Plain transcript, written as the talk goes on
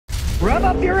Rev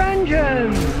up your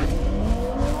engines!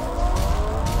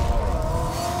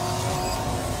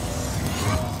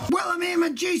 Well, I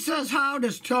mean, Jesus, how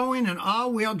does towing an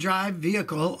all-wheel drive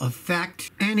vehicle affect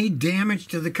any damage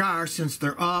to the car since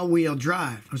they're all-wheel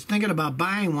drive? I was thinking about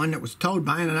buying one that was towed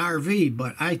by an RV,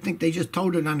 but I think they just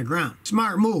towed it on the ground.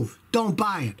 Smart move. Don't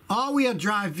buy it. All-wheel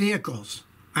drive vehicles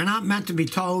are not meant to be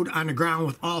towed on the ground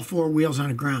with all four wheels on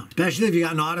the ground, especially if you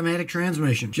got an automatic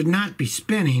transmission. Should not be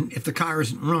spinning if the car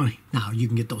isn't running. Now, you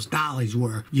can get those dollies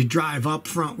where you drive up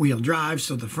front-wheel drive,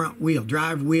 so the front-wheel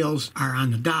drive wheels are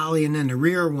on the dolly, and then the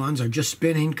rear ones are just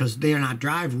spinning because they're not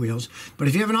drive wheels. But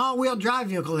if you have an all-wheel drive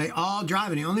vehicle, they all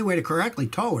drive, and the only way to correctly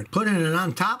tow it, putting it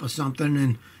on top of something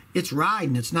and it's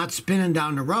riding, it's not spinning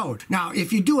down the road. Now,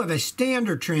 if you do have a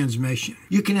standard transmission,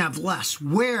 you can have less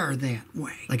wear that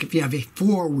way. Like if you have a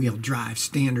four-wheel drive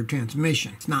standard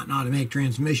transmission, it's not an automatic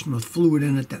transmission with fluid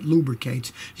in it that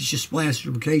lubricates. It's just splash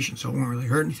lubrication, so it won't really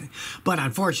hurt anything. But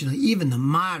unfortunately, even the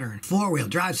modern four-wheel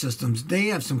drive systems, they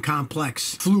have some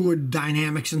complex fluid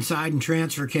dynamics inside and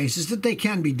transfer cases that they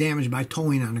can be damaged by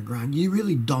towing on the ground. You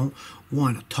really don't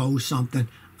want to tow something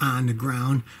on the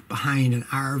ground behind an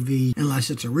RV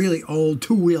unless it's a really old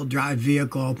two-wheel drive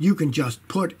vehicle you can just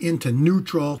put into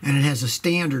neutral and it has a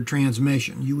standard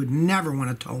transmission. You would never want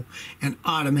to tow an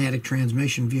automatic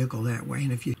transmission vehicle that way,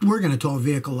 and if you were going to tow a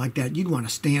vehicle like that, you'd want a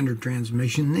standard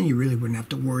transmission, and then you really wouldn't have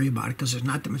to worry about it because there's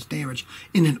not that much damage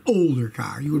in an older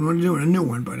car. You wouldn't want to do it in a new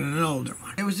one, but in an older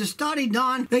one. There was a study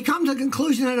done. They come to the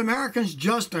conclusion that Americans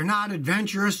just are not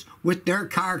adventurous with their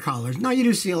car colors. Now, you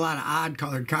do see a lot of odd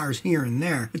colored cars here and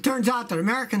there. It turns out that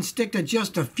Americans stick to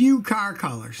just a few car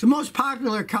colors. The most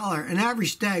popular color in every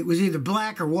state was either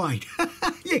black or white.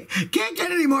 You can't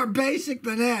get any more basic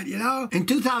than that, you know? In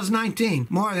 2019,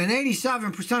 more than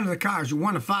 87% of the cars were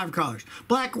one of five colors.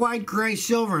 Black, white, gray,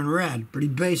 silver, and red. Pretty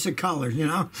basic colors, you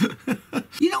know?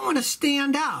 You don't want to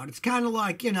stand out. It's kind of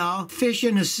like, you know, fish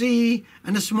in the sea,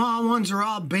 and the small ones are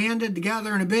all banded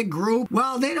together in a big group.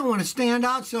 Well, they don't want to stand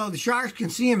out so the sharks can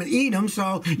see them and eat them,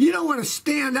 so you don't want to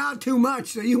stand out too much,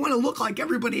 so you want to look like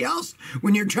everybody else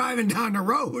when you're driving down the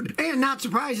road. And not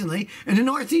surprisingly, in the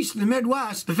Northeast and the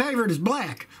Midwest, the favorite is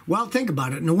black. Well, think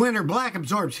about it. In the winter, black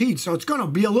absorbs heat, so it's going to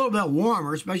be a little bit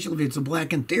warmer, especially if it's a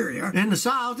black interior. In the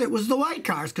South, it was the white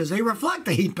cars because they reflect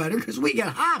the heat better because we get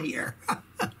hot here.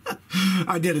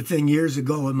 I did a thing years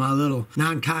ago with my little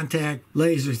non-contact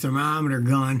laser thermometer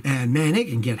gun, and man, it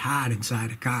can get hot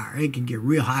inside a car. It can get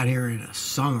real hot here in the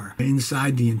summer.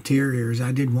 Inside the interiors,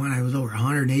 I did one, I was over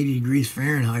 180 degrees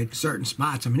Fahrenheit in certain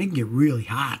spots. I mean, it can get really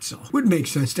hot, so it would make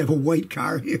sense to have a white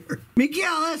car here.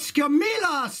 Miguel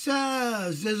Escamilla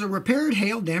says, is a repaired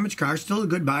hail damaged car still a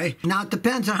good buy? Now, it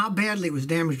depends on how badly it was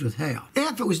damaged with hail.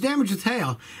 If it was damaged with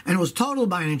hail and it was totaled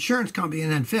by an insurance company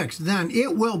and then fixed, then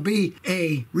it will be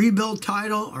a rebuild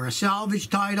title or a salvage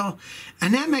title,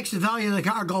 and that makes the value of the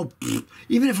car go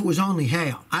even if it was only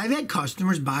hail. I've had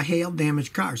customers buy hail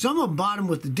damaged cars. Some of them bought them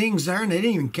with the dings there and they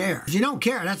didn't even care. If you don't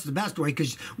care, that's the best way,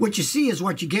 because what you see is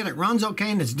what you get. It runs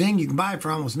okay and it's dinged, you can buy it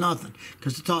for almost nothing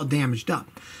because it's all damaged up.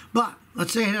 But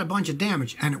let's say it had a bunch of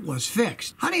damage and it was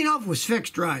fixed. How do you know if it was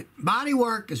fixed right? Body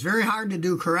work is very hard to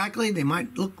do correctly. They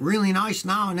might look really nice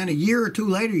now, and then a year or two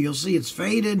later you'll see it's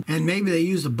faded, and maybe they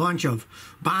used a bunch of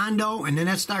Bondo and then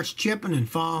that starts chipping and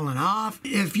falling off.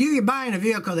 If you're buying a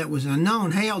vehicle that was a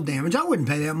known hail damage, I wouldn't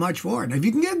pay that much for it. If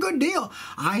you can get a good deal,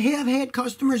 I have had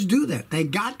customers do that. They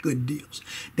got good deals.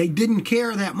 They didn't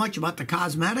care that much about the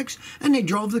cosmetics, and they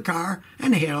drove the car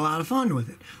and they had a lot of fun with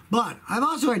it. But I've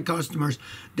also had customers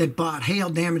that bought hail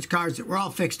damaged cars that were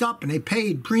all fixed up, and they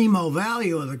paid primo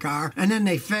value of the car, and then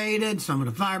they faded. Some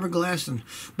of the fiberglass and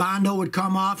Bondo would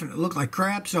come off and it looked like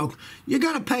crap. So you're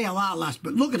going to pay a lot less.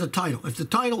 But look at the title. If the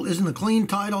title isn't a clean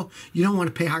title, you don't want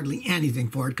to pay hardly anything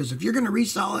for it, because if you're going to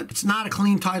resell it, it's not a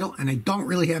clean title and they don't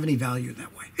really have any value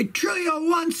that way. A Trillo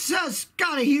one says,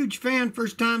 Scott, a huge fan,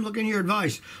 first time looking at your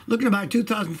advice. Looking to buy a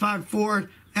 2005 Ford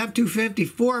F-250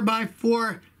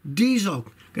 4x4 diesel.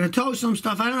 Gonna tow some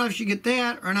stuff. I don't know if you get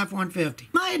that or an F-150.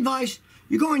 My advice,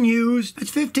 you're going used.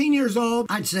 It's 15 years old.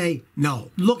 I'd say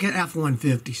no. Look at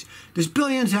F-150s. There's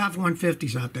billions of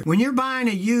F-150s out there. When you're buying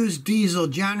a used diesel,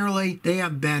 generally, they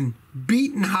have been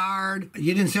beaten hard.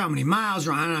 You didn't see how many miles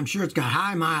are on it. I'm sure it's got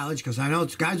high mileage, because I know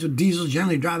it's guys with diesels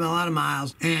generally driving a lot of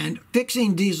miles. And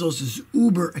fixing diesels is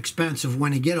uber expensive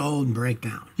when they get old and break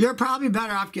down. You're probably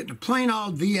better off getting a plain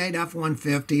old V8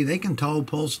 F-150. They can tow,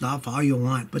 pull stuff, all you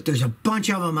want. But there's a bunch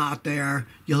of them out there.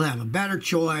 You'll have a better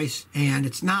choice, and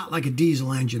it's not like a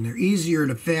diesel engine. They're easier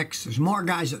to fix. There's more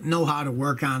guys that know how to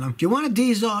work on them. If you want a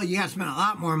diesel, you got to spend a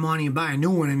lot more money and buy a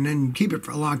new one and then keep it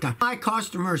for a long time. My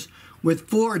customers with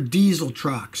Ford diesel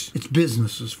trucks. It's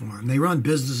businesses for them. They run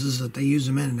businesses that they use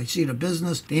them in, and they see the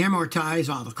business, they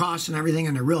amortize all the costs and everything,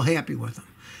 and they're real happy with them.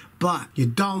 But you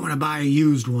don't want to buy a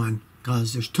used one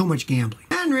because there's too much gambling.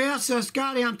 Henry says,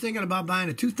 Scotty, I'm thinking about buying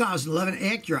a 2011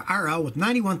 Acura RL with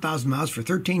 91,000 miles for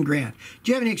 $13 grand.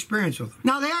 Do you have any experience with them?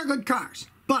 Now, they are good cars.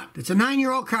 But it's a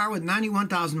 9-year-old car with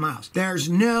 91,000 miles. There's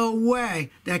no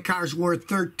way that car's worth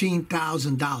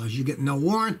 $13,000. You get no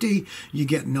warranty. You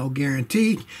get no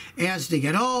guarantee. As they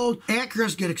get old,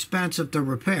 Acuras get expensive to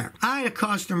repair. I had a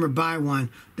customer buy one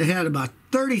that had about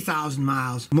 30,000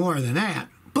 miles more than that.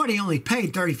 But he only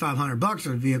paid $3,500 for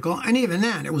the vehicle, and even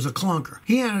then, it was a clunker.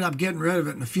 He ended up getting rid of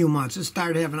it in a few months. It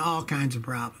started having all kinds of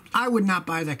problems. I would not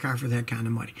buy that car for that kind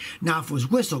of money. Now, if it was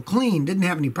whistle clean, didn't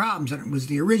have any problems, and it was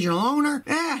the original owner,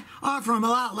 offer them a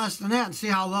lot less than that and see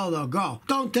how low they'll go.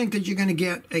 Don't think that you're going to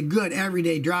get a good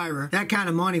everyday driver, that kind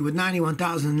of money with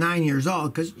 91,009 years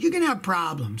old, because you're going to have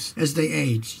problems as they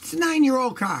age. It's a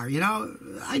 9-year-old car, you know.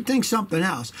 I think something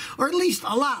else, or at least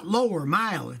a lot lower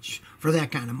mileage for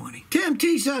that kind of money. Tim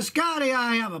T says, Scotty,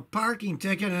 I have a parking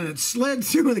ticket and it slid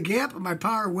through the gap of my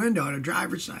power window on the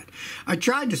driver's side. I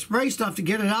tried to spray stuff to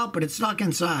get it out, but it's stuck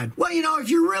inside. Well, you know, if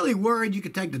you're really worried, you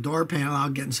could take the door panel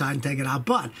out, get inside and take it out,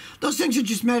 but those things are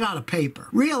just made out of paper.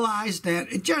 Realize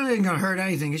that it generally isn't going to hurt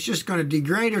anything. It's just going to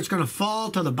degrade, or it's going to fall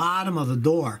to the bottom of the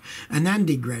door and then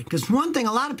degrade. Because one thing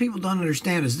a lot of people don't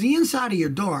understand is the inside of your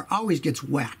door always gets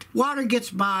wet. Water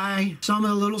gets by some of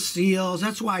the little seals.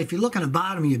 That's why if you look on the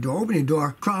bottom of your door, open your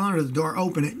door, crawl under the door,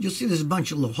 open it, you'll see there's a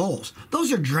bunch of little holes.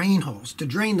 Those are drain holes to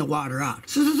drain the water out.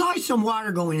 So there's always some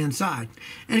water going inside.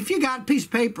 And if you got a piece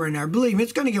of paper in there, believe me,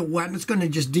 it's going to get wet and it's going to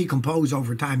just decompose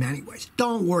over time anyways.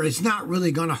 Don't worry, it's not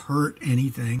really going to hurt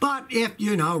anything. But if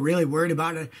you're really worried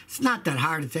about it, it's not that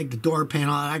hard to take the door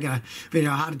panel out. I got a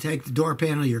video how to take the door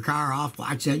panel of your car off.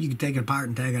 Watch that. You can take it apart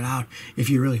and take it out if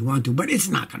you really want to, but it's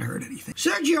not going to hurt anything.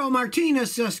 Sergio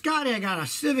Martinez says, Scotty, I got a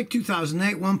Civic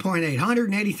 2008 1.8,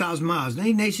 180,000 miles.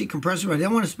 Need an AC compressor, but I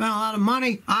didn't want to spend a lot of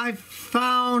money. I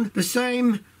found the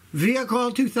same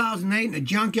vehicle 2008 in a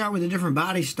junkyard with a different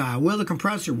body style. Will the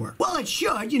compressor work? Well, it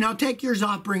should. Take yours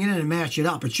off, bring it in, and match it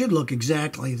up. It should look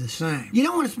exactly the same. You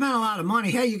don't want to spend a lot of money.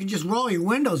 Hey, you can just roll your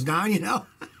windows down,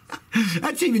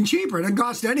 That's even cheaper. It doesn't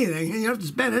cost anything. You don't have to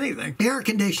spend anything. Air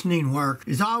conditioning work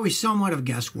is always somewhat of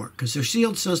guesswork because they're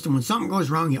sealed system. When something goes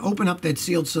wrong, you open up that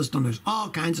sealed system. There's all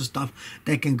kinds of stuff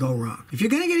that can go wrong. If you're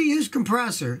going to get a used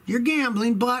compressor, you're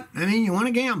gambling, but, you want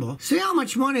to gamble. See how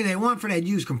much money they want for that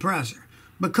used compressor.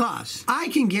 Because I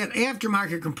can get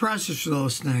aftermarket compressors for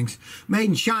those things made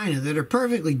in China that are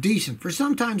perfectly decent for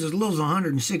sometimes as little as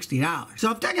 $160.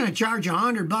 So if they're going to charge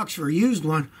 $100 for a used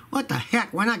one, what the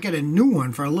heck? Why not get a new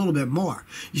one for a little bit more?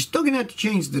 You're still going to have to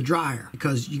change the dryer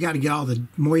because you got to get all the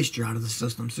moisture out of the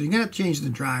system. So you're going to have to change the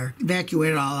dryer,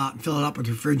 evacuate it all out, and fill it up with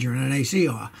refrigerant and AC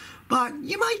oil. But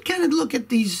you might kind of look at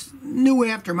these new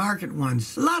aftermarket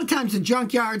ones. A lot of times the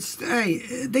junkyards,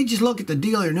 they just look at the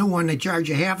dealer new one. They charge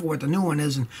you half of what the new one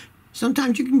is. And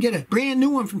sometimes you can get a brand new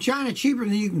one from China cheaper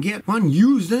than you can get one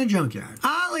used in a junkyard.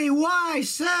 Ollie Y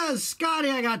says, Scotty,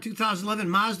 I got 2011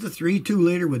 Mazda 3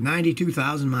 2-liter with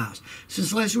 92,000 miles.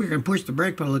 Since last week I push the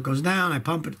brake pedal, it goes down. I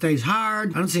pump it, it stays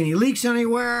hard. I don't see any leaks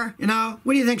anywhere.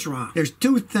 What do you think's wrong? There's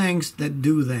two things that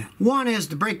do that. One is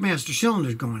the brake master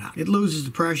cylinder's going out. It loses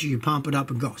the pressure, you pump it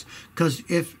up, it goes. Because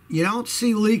if you don't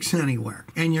see leaks anywhere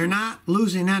and you're not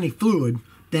losing any fluid,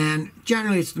 then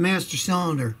generally it's the master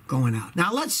cylinder going out.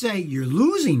 Now let's say you're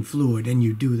losing fluid and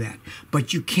you do that,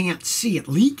 but you can't see it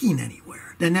leaking anywhere.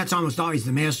 Then that's almost always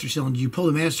the master cylinder. You pull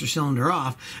the master cylinder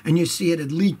off and you see it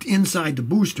had leaked inside the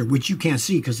booster, which you can't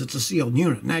see because it's a sealed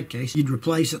unit. In that case, you'd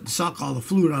replace it and suck all the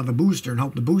fluid out of the booster and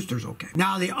hope the booster's okay.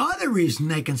 Now the other reason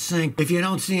they can sink if you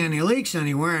don't see any leaks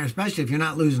anywhere, and especially if you're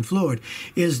not losing fluid,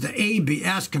 is the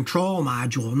ABS control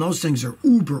module, and those things are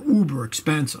uber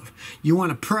expensive. You want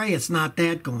to pray it's not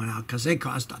that going out because they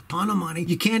cost a ton of money.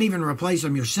 You can't even replace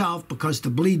them yourself because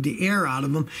to bleed the air out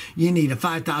of them, you need a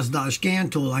 $5,000 scan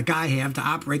tool like I have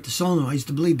to operate the solenoids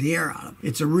to bleed the air out of them.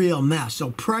 It's a real mess.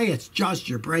 So pray it's just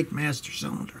your brake master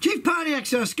cylinder. Chief Pontiac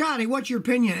says, Scotty, what's your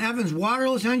opinion? Evans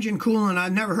waterless engine coolant.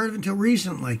 I've never heard of it until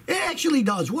recently. It actually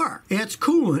does work. It's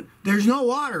coolant. There's no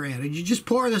water added. You just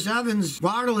pour this Evans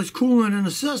waterless coolant in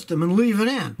the system and leave it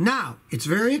in. Now, it's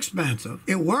very expensive.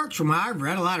 It works from what I've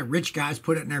read. A lot of rich guys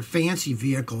put it in their fancy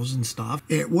vehicles and stuff.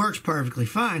 It works perfectly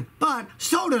fine, but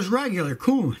so does regular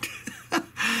coolant.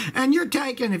 And you're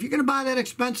taking, if you're going to buy that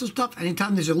expensive stuff,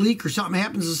 anytime there's a leak or something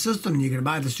happens to the system, you're going to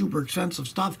buy the super expensive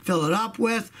stuff, fill it up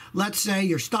with. Let's say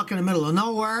you're stuck in the middle of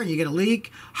nowhere and you get a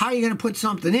leak. How are you going to put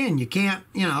something in? You can't,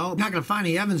 you know, you're not going to find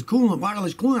any Evans coolant,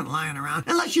 wireless coolant lying around.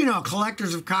 Unless, you know,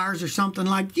 collectors of cars or something,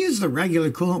 like, use the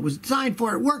regular coolant. It was designed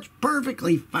for it. It works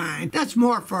perfectly fine. That's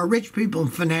more for rich people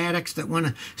and fanatics that want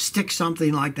to stick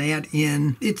something like that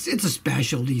in. It's a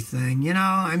specialty thing, you know?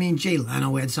 I mean, Jay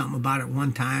Leno had something about it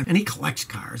one time, and he collects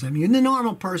cars. I mean, the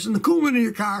normal person, the coolant in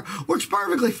your car works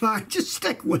perfectly fine. Just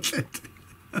stick with it.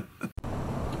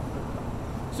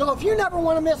 So if you never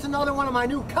want to miss another one of my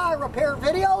new car repair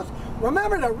videos,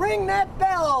 remember to ring that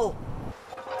bell.